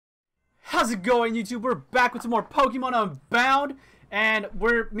How's it going, YouTube? We're back with some more Pokemon Unbound, and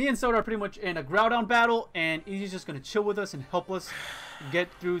me and SoDa are pretty much in a Groudon battle, and EJ's just gonna chill with us and help us get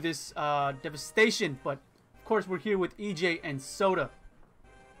through this devastation. But of course, we're here with EJ and SoDa.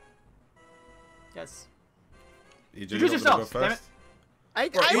 Yes. EJ, introduce yourselves. Damn it.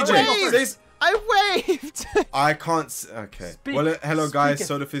 EJ, I waved. I can't. Okay. Well, hello guys.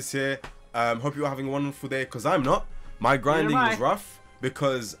 SoDa FiiZz here. Hope you're having a wonderful day, because I'm not. My grinding was rough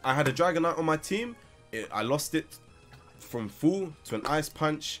because I had a Dragonite on my team. I lost it from full to an Ice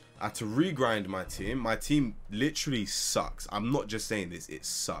Punch. I had to regrind my team. My team literally sucks. I'm not just saying this. It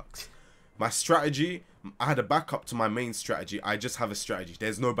sucks. My strategy, I had a backup to my main strategy. I just have a strategy.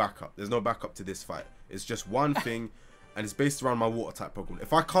 There's no backup. There's no backup to this fight. It's just one thing, and it's based around my water type Pokemon.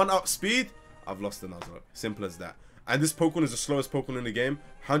 If I can't outspeed, I've lost the Nuzlocke. Simple as that. And this Pokemon is the slowest Pokemon in the game.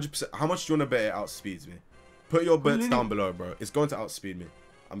 100%. How much do you want to bet it outspeeds me? Put your bets down below, bro. It's going to outspeed me.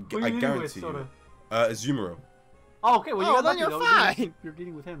 I guarantee you. Azumarill. Oh, okay. Well, then you're fine. You're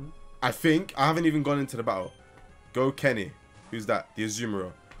dealing with him. I think I haven't even gone into the battle. Go Kenny. Who's that? The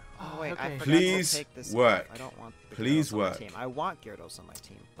Azumarill. Oh wait, okay. I forgot Please to take this work. Off. I don't want the Please Gyarados work. on my team. I want Gyarados on my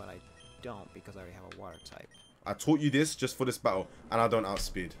team, but I don't because I already have a water type. I taught you this just for this battle, and I don't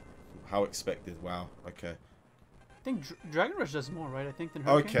outspeed. How expected. Wow. Okay. I think Dragon Rush does more, right? I think than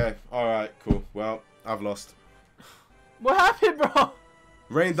Hurricane. Okay. All right. Cool. Well, I've lost. What happened, bro?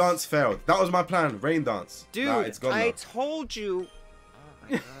 Rain Dance failed. That was my plan. Rain Dance. Dude, nah, it's gone I now. told you. Oh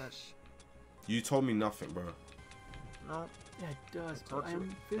my gosh. You told me nothing, bro. No. Yeah, it does. Told you.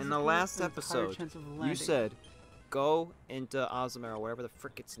 I am In the last physically episode, chance of you landing. said, go into Ozumar or whatever the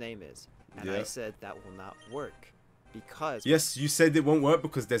frick its name is. And Yeah. I said that will not work. Because... Yes, you said it won't work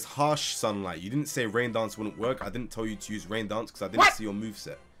because there's harsh sunlight. You didn't say Rain Dance wouldn't work. I didn't tell you to use Rain Dance because I didn't see your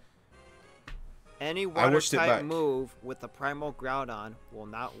moveset. Any water watched it type back. move with the Primal Groudon will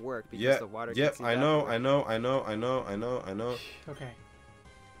not work because the water gets I know. Okay.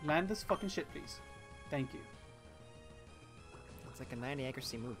 Land this fucking shit, please. Thank you. It's like a 90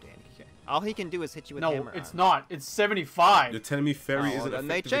 accuracy move, Danny. Okay. All he can do is hit you with No, hammer it's arm. not. It's 75. You're telling me Fairy Oh, isn't then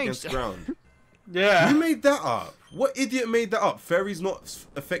they effective against changed. ground? Yeah. You made that up. What idiot made that up? Fairy's not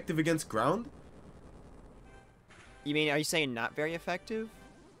effective against ground? You mean, are you saying not very effective?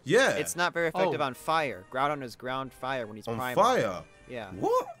 Yeah. It's not very effective on fire. Groudon is ground fire when he's on primal. fire. Yeah.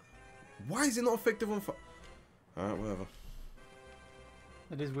 What? Why is it not effective on fire? Alright, whatever.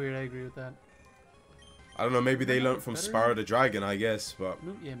 That is weird. I agree with that. I don't know, maybe they learned from Spyro the Dragon, I guess, but...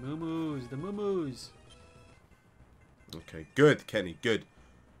 Yeah, Moo-Moos. The Moo-Moos. Okay, good, Kenny, good.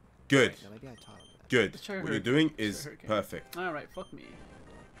 Good. No, maybe I taught him that. Good. Let's try What her. you're doing Let's is try Hurricane. perfect. Alright, fuck me.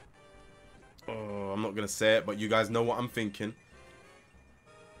 Oh, I'm not going to say it, but you guys know what I'm thinking.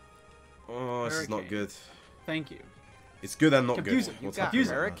 Oh, this is not Hurricane. good. Thank you. It's good and not Confusing. good. You What's got happening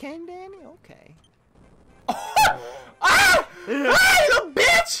right now? Hurricane, Danny? Okay. Ah! Ah, you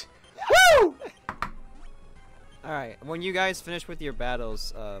bitch! Woo! Alright, when you guys finish with your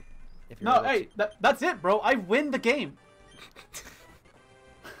battles, if you're No, able hey, that's it, bro. I win the game.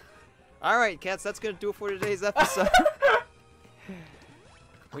 Alright, cats, that's gonna do it for today's episode.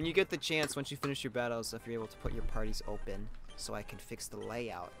 When you get the chance, once you finish your battles, if you're able to put your parties open, so I can fix the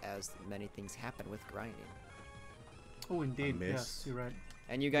layout as many things happen with grinding. Oh, indeed. miss. Yes, you're right.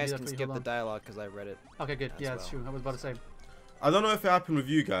 And you I'll do guys that can for you, skip hold the on. dialogue because I read it. Okay, good. as Yeah, that's well. true. I was about to say. I don't know if it happened with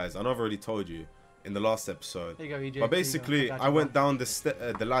you guys. I know I've already told you in the last episode. There you go, EJ. But There you basically, go. I went down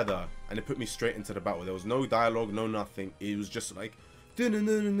the ladder and it put me straight into the battle. There was no dialogue, no nothing. It was just like, like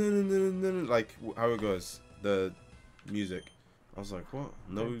how it goes, the music. I was like, what?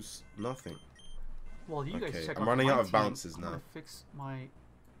 Nothing. Well, you guys Okay, check I'm out running my out of team. bounces I'm now. gonna fix my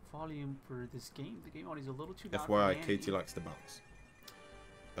volume for this game. The game audio is a little too loud. FYI, for Danny. Katie likes to bounce.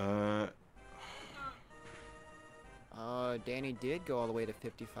 Danny did go all the way to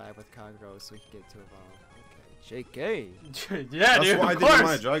 55 with Kagro so he could get to evolve. Okay, JK. Yeah, That's dude. what I Of did with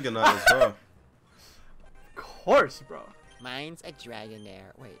my course. Dragonite as well. Of course, bro. Mine's a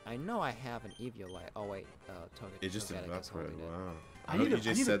Dragonair. Wait, I know I have an Eviolite. Oh wait, It just Togetic is evaporated. holding it. Wow. I I know need you to- I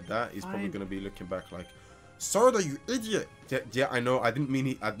just need to said that. He's probably find- gonna be looking back like, SoDa, you idiot. Yeah, I know. I didn't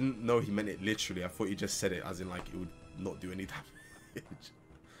know he meant it literally. I thought he just said it as in like it would not do any damage.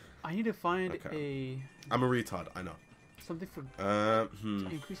 I need to find Okay. I'm a retard. I know. something for Hmm.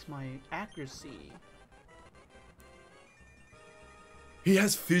 to increase my accuracy. He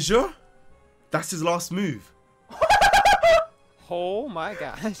has fissure. That's his last move. Oh my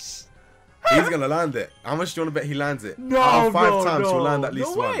gosh. He's gonna land it. How much do you want to bet he lands it? No, Out of 5 bro, times no. he'll land at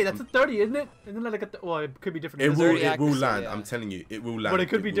least no way. one. That's a 30, isn't it? Isn't that like a well, it could be different. It in this will. game. It will accuracy, land. yeah. I'm telling you, it will land. But it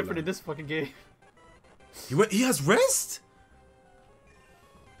could be will different in land. this fucking game. He has rest.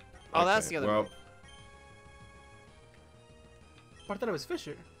 Oh, that's the other one. I thought it was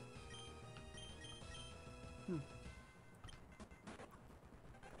Fisher.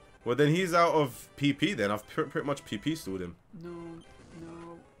 Well, then he's out of PP then. I've pretty much PP stalled him. No.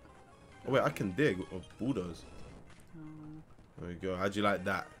 Oh, wait, I can dig. Or bulldoze. No. There we go. How'd you like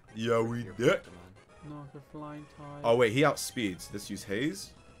that? Yeah, we did. No, the flying tide. Oh, wait, he outspeeds. Let's use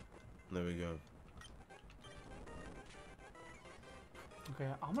Haze. There we go.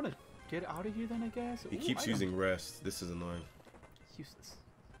 Okay, I'm gonna get out of here then, I guess. He keeps using rest. This is annoying. Useless.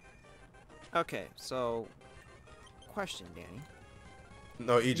 Okay, so question, Danny.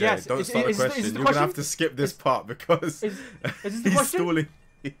 No, EJ, yes, don't start the question. You're going to have to skip this part because is this the he's question? stalling.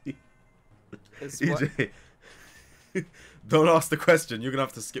 EJ, don't ask the question. You're going to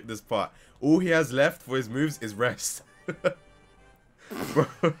have to skip this part. All he has left for his moves is rest. Bro,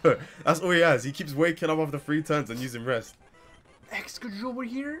 that's all he has. He keeps waking up after 3 turns and using rest. X control over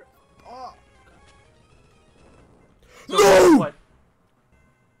here? Oh. So no! What?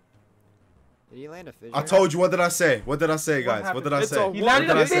 did he land a fissure? I told you. What did I say? What did I say, guys? What did I say? You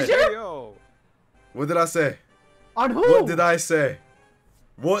landed a fissure? What did I say? On who? What did I say?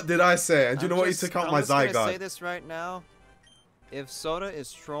 What did I say? And do you know what? He took out my Zygarde. I'm gonna say this right now. If SoDa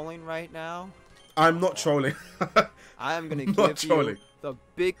is trolling right now, I'm not trolling. I'm gonna give you the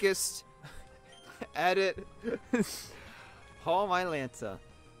biggest edit. Oh my Lanta.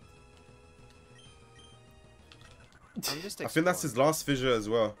 I'm just I think that's his last fissure as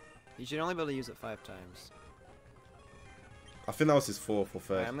well. You should only be able to use it 5 times. I think that was his 4th or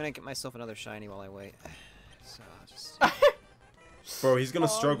 3rd. Right, I'm gonna get myself another shiny while I wait. So I'll just... Bro, he's gonna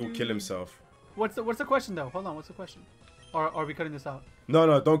struggle, kill himself. What's the question though? Hold on, what's the question? Or are we cutting this out?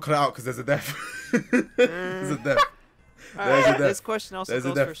 No, don't cut it out because there's a death. There's a death. There's a death. This question also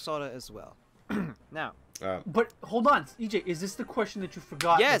goes for SoDa as well. Now. But hold on, EJ, is this the question that you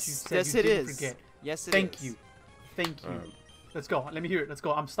forgot? Yes, that you said yes you it didn't is. Forget? Yes, it Thank is. you. Thank you. Let's go. Let me hear it. Let's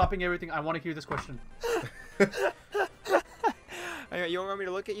go. I'm stopping everything. I want to hear this question. You want me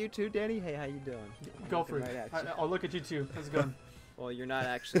to look at you too, Danny? Hey, how you doing? Go for it. I'll look at you too. Let's go. Well, you're not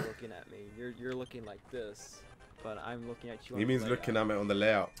actually looking at me. You're looking like this, but I'm looking at you. He means looking at me on the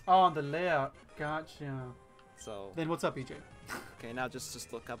layout. Oh, on the layout. Gotcha. So. Then what's up, EJ? Okay, now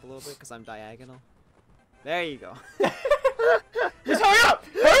just look up a little bit because I'm diagonal. There you go. Just hurry up!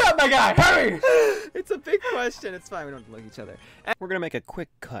 Hurry up, my guy! Hurry! It's a big question. It's fine. We don't have to look at each other. We're going to make a quick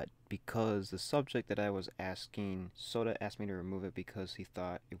cut because the subject that I was asking, SoDa asked me to remove it because he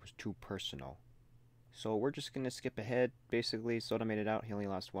thought it was too personal. So we're just going to skip ahead. Basically, SoDa made it out. He only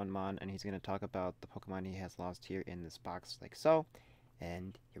lost 1 Mon, and he's going to talk about the Pokemon he has lost here in this box like so.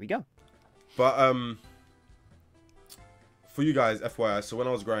 And here we go. But, for you guys, FYI, so when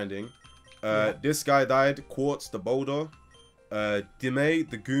I was grinding, this guy died, Quartz, the Boulder, Dime,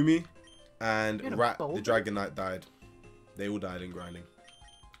 the Gumi, and Rat, the Dragonite died. They all died in grinding.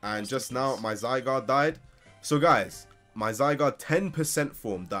 And just now, my Zygarde died. So guys, my Zygarde 10%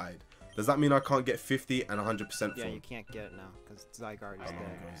 form died. Does that mean I can't get 50 and 100% form? Yeah, you can't get it now, because Zygarde is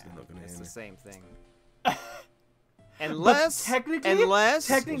dead. It's the same thing. Unless, technically,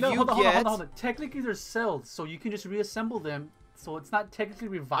 hold on. Technically, they're cells, so you can just reassemble them. So it's not technically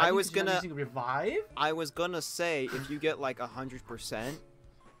reviving. Using revive. I was gonna say if you get like 100%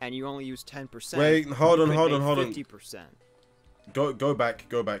 and you only use 10%. Wait, hold on. 50%. Go back,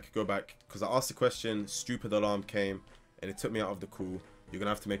 because I asked the question. Stupid alarm came, and it took me out of the call. You're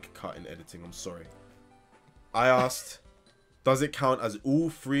gonna have to make a cut in editing. I'm sorry. I asked, does it count as all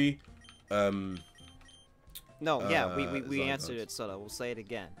 3? No, yeah, we answered it, SoDa. We'll say it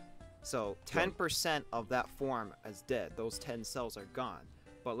again. So 10% of that form is dead. Those 10 cells are gone.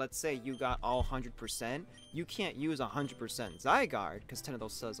 But let's say you got all 100%. You can't use 100% Zygarde because 10 of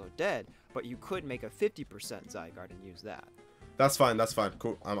those cells are dead. But you could make a 50% Zygarde and use that. That's fine.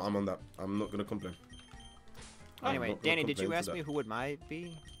 Cool. I'm on that. I'm not gonna complain. Anyway, Danny, did you ask me who would mine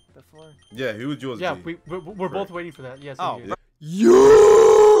be before? Yeah, who would yours be? Yeah, we're both waiting for that. Yes. Oh,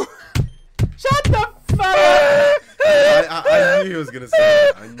 you! Shut the fuck up! I knew he was gonna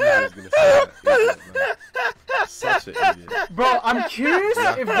say that. Such an idiot. Bro, I'm curious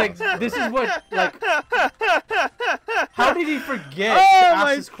if like this is what like. How did he forget to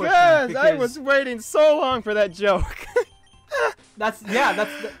ask this question? Because I was waiting so long for that joke. That's a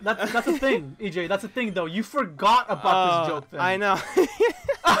thing, EJ. That's a thing though. You forgot about this joke thing. I know.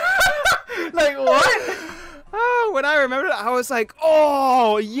 Like what? Oh, when I remembered it, I was like,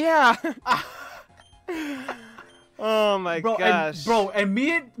 oh yeah. Oh my gosh. And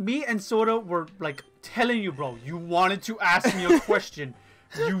me and SoDa were like telling you, bro, you wanted to ask me a question.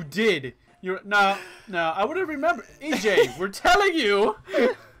 You did. No, I would have remembered. EJ, we're telling you.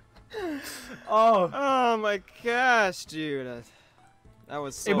 Oh my gosh, dude. That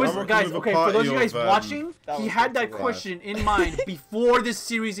was so it was, guys, okay, for those of you guys watching, he had that question in mind before this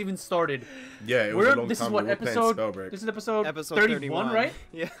series even started. Yeah, it was a long this time. Is what episode? This is episode 31, right?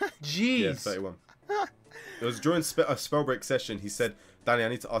 Yeah. Jeez. Yeah, 31. It was during a Spellbreak session. He said, "Danny, I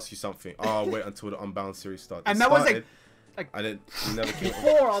need to ask you something." Oh, I'll wait until the Unbound series starts. And that was like I didn't. You never came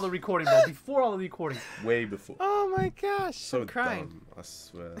before all the recording, bro. Before all the recording. Way before. Oh my gosh. So I'm crying. dumb, I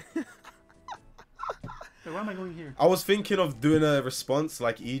swear. Wait, where am I going here? I was thinking of doing a response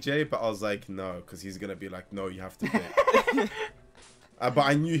like EJ, but I was like, no, because he's gonna be like, no, you have to pick. But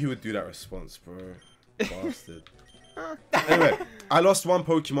I knew he would do that response, bro. Bastard. Anyway, I lost one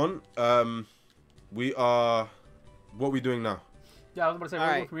Pokemon. We are. What are we doing now? Yeah, I was about to say,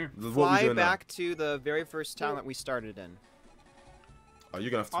 right. From here. Fly back to the very first town that we started in. Oh,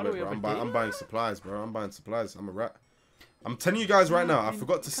 you're gonna have to wait, bro. I'm buying supplies, bro. I'm buying supplies. I'm a rat. I'm telling you guys right now. I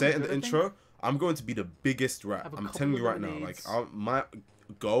forgot to say it in the intro. I'm going to be the biggest rat. I'm telling you right now. Like, my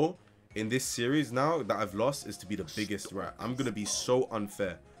goal in this series now that I've lost is to be the biggest rat. I'm gonna be so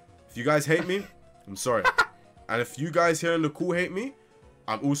unfair. If you guys hate me, I'm sorry. And if you guys here in the call hate me,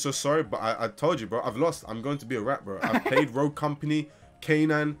 I'm also sorry. But I told you, bro. I've lost. I'm going to be a rat, bro. I've played Rogue Company.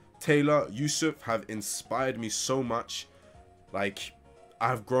 Kanan, Taylor, Yusuf have inspired me so much. Like,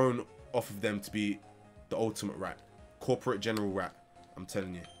 I've grown off of them to be the ultimate rat. Corporate general rat. I'm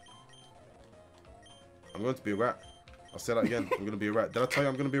telling you. I'm going to be a rat. I'll say that again. I'm going to be a rat. Did I tell you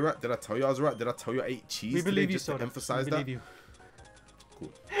I'm going to be a rat? Did I tell you I was a rat? Did I tell you I ate cheese? We believe you, just to emphasize that. You.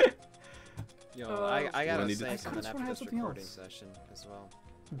 Cool. Yo, I gotta say something after this recording session as well.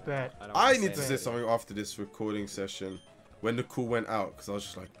 Bet. I need to say something after this recording session when the call went out, because I was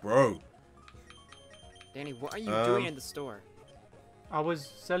just like, bro. Danny, what are you doing in the store? I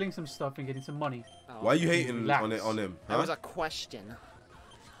was selling some stuff and getting some money. Oh, why are you hating on him? Huh? That was a question.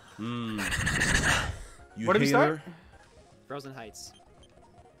 You Where did we start? Frozen Heights.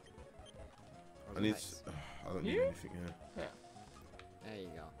 I don't need anything here. Yeah. There you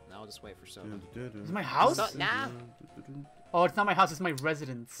go. Now I'll just wait for SoDa. Is it my house? Nah. Oh, it's not my house. It's my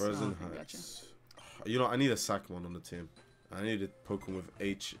residence. Frozen Heights. Gotcha. You know, I need a Sackmon on the team. I need a Pokemon with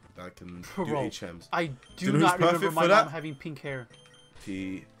H that can do HMs. I do not remember my mom having pink hair.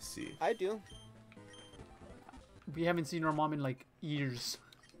 PC. I do. We haven't seen our mom in like years.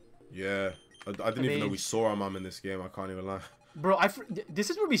 Yeah. I didn't even know we saw our mom in this game. I can't even lie. Bro, this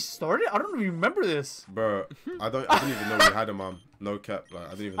is where we started? I don't even remember this. Bro, I didn't even know we had a mom. No cap. Like, I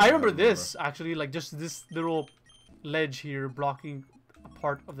didn't even know I remember this, actually. Like, just this little ledge here blocking a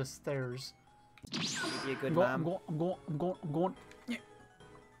part of the stairs. Be a good mom. I'm going. Yeah.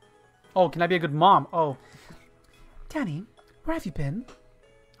 Oh, can I be a good mom? Oh. Danny, where have you been?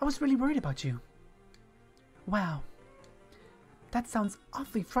 I was really worried about you. Wow. That sounds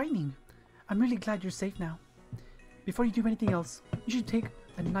awfully frightening. I'm really glad you're safe now. Before you do anything else, you should take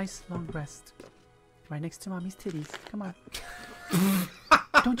a nice long rest. Right next to Mommy's titties. Come on.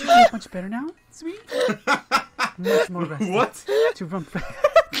 Don't you feel much better now, sweet? Much more rest. What? To run...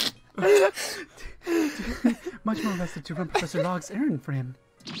 much more rested to run Professor Log's errand for him.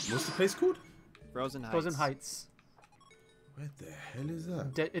 What's the place called? Frozen Heights. Frozen Heights. Where the hell is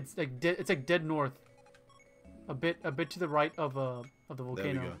that? It's like dead north. A bit to the right of the volcano.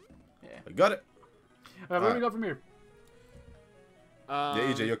 There we go. Yeah. I got it. Alright, where do we go from here?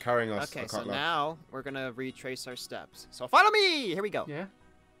 Yeah, EJ, you're carrying us. Okay, so now we're gonna retrace our steps. So follow me! Here we go. Yeah.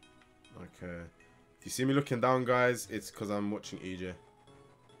 Okay. If you see me looking down, guys, it's because I'm watching EJ.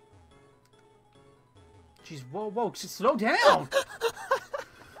 Jeez, whoa, just slow down!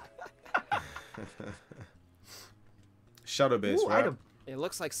 Shadow base, right? Item. It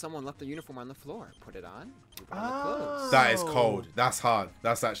looks like someone left the uniform on the floor. Put it on. You put on the clothes. That is cold. That's hard.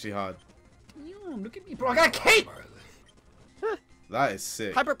 That's actually hard. Damn, look at me, bro. I got a cape! That is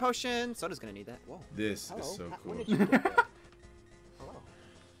sick. Hyper potion. SoDa's gonna need that. Whoa. This is so cool. Hello.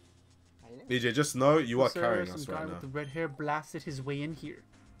 EJ, just know you are carrying us right now. With the red hair blasted his way in here.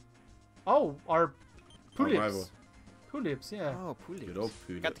 Oh, our Pulips. Pulips, yeah. Oh, Pulips. Good old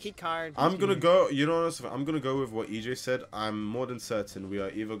Pulips. Got the key card. I'm gonna go. You know what? I'm gonna go with what EJ said. I'm more than certain we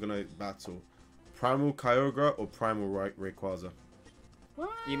are either gonna battle Primal Kyogre or Primal Rayquaza. What?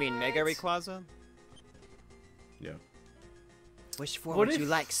 You mean Mega Rayquaza? Yeah. Which floor would you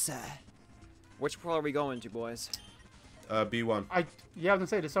like, sir? Which floor are we going to, boys? B1. Yeah, I was gonna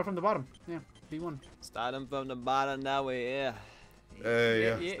say, let's start from the bottom. Yeah, B1. Starting from the bottom, now we're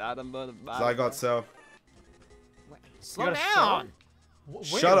here. Yeah. Starting from the bottom. Zygot Cell. Slow down!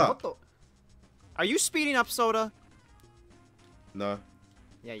 Shut up! Are you speeding up, SoDa? No.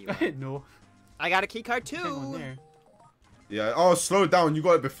 Yeah, you are. No. I got a key card too. There. Yeah. Oh, slow down. You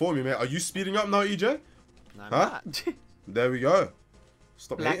got it before me, mate. Are you speeding up now, EJ? No, I'm not. There we go.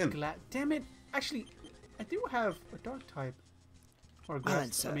 Stop hating. Damn it. Actually, I do have a dark type. Or a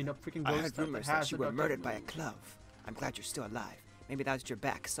ghost. I mean, a freaking ghost. I heard rumors that you were murdered by a clove. I'm glad you're still alive. Maybe now that you're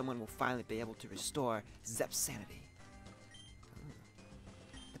back, someone will finally be able to restore Zep's sanity.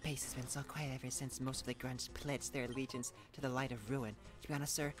 The pace has been so quiet ever since most of the grunts pledged their allegiance to the light of ruin. To be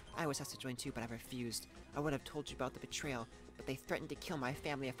honest, sir, I was asked to join too, but I refused. I would have told you about the betrayal, but they threatened to kill my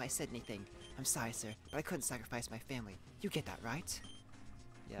family if I said anything. I'm sorry, sir, but I couldn't sacrifice my family. You get that, right?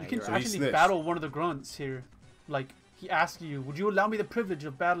 Yeah, you can actually battle one of the grunts here. Like, he asked you, would you allow me the privilege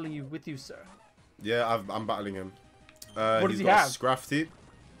of battling you with you, sir? Yeah, I'm battling him. What does he got have? A Scrafty.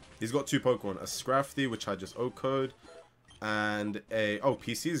 He's got 2 Pokemon. A Scrafty, which I just O-code, and a... Oh,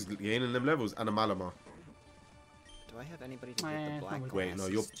 PC's gaining them levels, and a Malamar. Do I have anybody to get the black? Wait, no,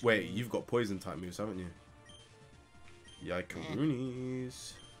 you've got poison type moves, haven't you?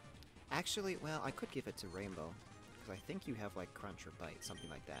 Yikes. Actually, well, I could give it to Rainbow. Because I think you have, like, Crunch or Bite, something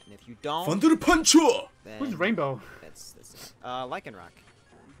like that. And if you don't... Thunder Puncher! Who's Rainbow? That's Lycanroc.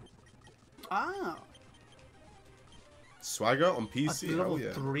 Ah. Swagger on PC? Level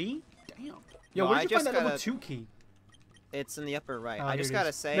 3? Damn. Yo, where did you find that level 2 key? It's in the upper right. Oh, I just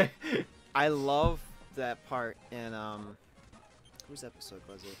gotta say, I love that part in, whose episode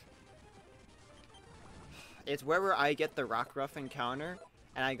was it? It's where I get the Rockruff encounter,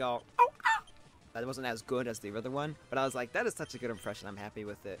 and I go, oh, ah! That wasn't as good as the other one, but I was like, that is such a good impression, I'm happy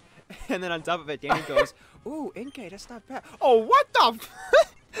with it. And then on top of it, Danny goes, ooh, Inkay, that's not bad. Oh, what the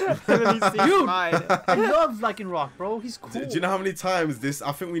and then he sees mine. I love Lycanroc, bro. He's cool. Do you know how many times this...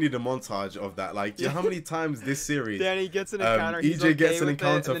 I think we need a montage of that. Like, do you know how many times this series... Danny gets an encounter, EJ he's okay gets an with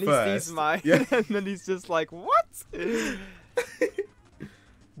encounter it, and then first. he sees mine, Yeah. and then he's just like, what? The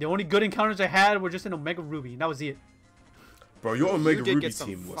only good encounters I had were just in Omega Ruby, and that was it. Bro, your Omega Ruby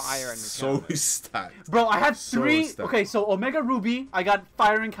team was so stacked. Bro, I had 3... Okay, so Omega Ruby, I got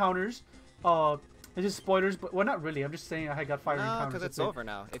fire encounters. It's just spoilers, but well, not really. I'm just saying I got fire encounters. No, because it's over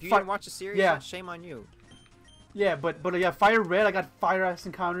now. If you didn't watch the series, yeah, shame on you. Yeah, but yeah, Fire Red, I got fire ass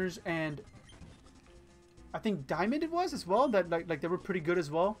encounters, and I think Diamond it was as well. That like they were pretty good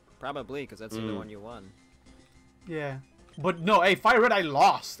as well. Probably because that's the one you won. Yeah, but no, hey, Fire Red I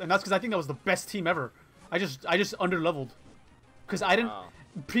lost, and that's because I think that was the best team ever. I just underleveled, because I didn't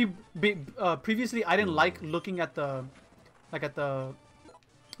previously I didn't like looking at the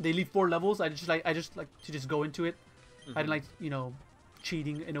Elite 4 levels. I just like to just go into it. I didn't like, you know,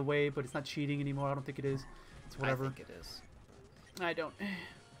 cheating in a way, but it's not cheating anymore. I don't think it is. It's whatever. I think it is. I don't.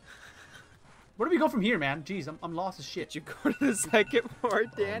 Where do we go from here, man? Jeez, I'm lost as shit. Did you go to the second floor,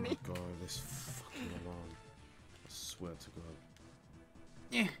 Danny? Oh my god, this fucking alarm. I swear to God.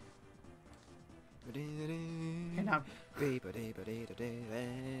 Yeah. And now...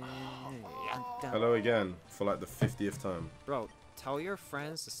 Hello again, for like the 50th time. Bro, tell your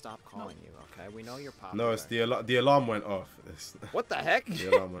friends to stop calling you, okay? We know you're popular. No, it's the alarm went off. What the heck? The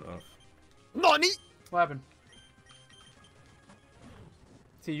alarm went off. Nani? What happened?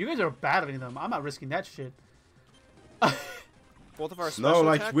 See, you guys are battling them. I'm not risking that shit. Both of our special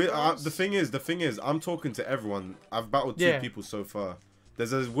the thing is, I'm talking to everyone. I've battled 2 people so far.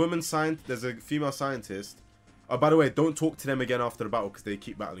 There's a there's a female scientist. Oh, by the way, don't talk to them again after the battle because they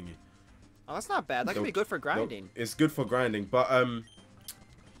keep battling you. Oh, that's not bad. That could be good for grinding. It's good for grinding, but one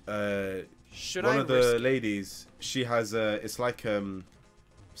of the ladies, she has it's like Sun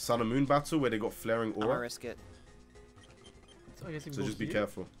and Moon battle where they got flaring aura. I'm gonna risk it. So just be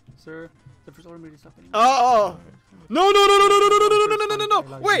careful. Sir, the first order made something. Oh! No!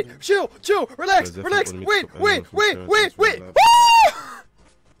 Wait! Chill! Relax! Wait!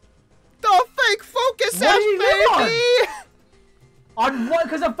 The fake focus sash, baby! On what?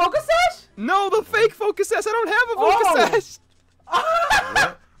 Because of focus sash? No, the fake focus sash. I don't have a focus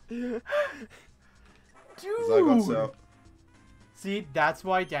sash. Dude. See, that's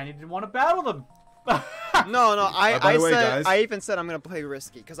why Danny didn't want to battle them. No, I even said I'm gonna play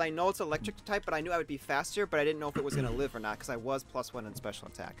risky because I know it's electric type, but I knew I would be faster, but I didn't know if it was gonna live or not because I was +1 in special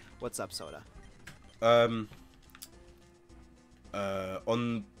attack. What's up, SoDa?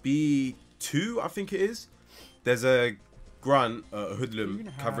 On B2, I think it is. There's a grunt, a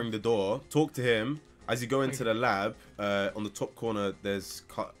hoodlum covering the door. Talk to him as you go into the lab. On the top corner, there's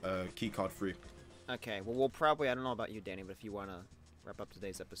key card 3. Okay, well, we'll probably. I don't know about you, Danny, but if you wanna wrap up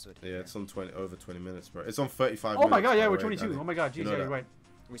today's episode here. Yeah, it's on over 20 minutes, bro. It's on 35 minutes. Oh my god, yeah, we're 22. Danny. Oh my god, geez, yeah, you're right.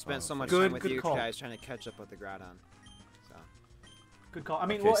 We spent so much time with you guys trying to catch up with the Groudon. So. Good call. I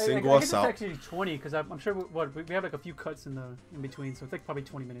mean, well, I guess it's actually 20 because I'm sure we have like a few cuts in between, so it's like probably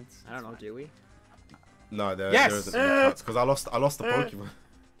 20 minutes. I don't know, do we? No, there yes. isn't any cuts because I lost the Pokemon.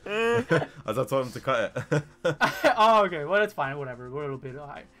 As I told him to cut it. Oh, okay. Well, it's fine. Whatever. We're a little bit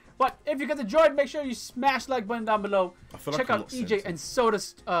high. But if you guys enjoyed, make sure you smash the like button down below. Check out EJ and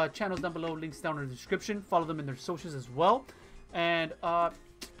SoDa's channels down below. Links down in the description. Follow them in their socials as well. And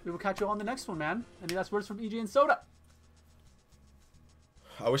we will catch you on the next one, man. Any last words from EJ and SoDa?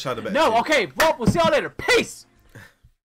 I wish I had a better No, team. okay. Well, we'll see y'all later. Peace!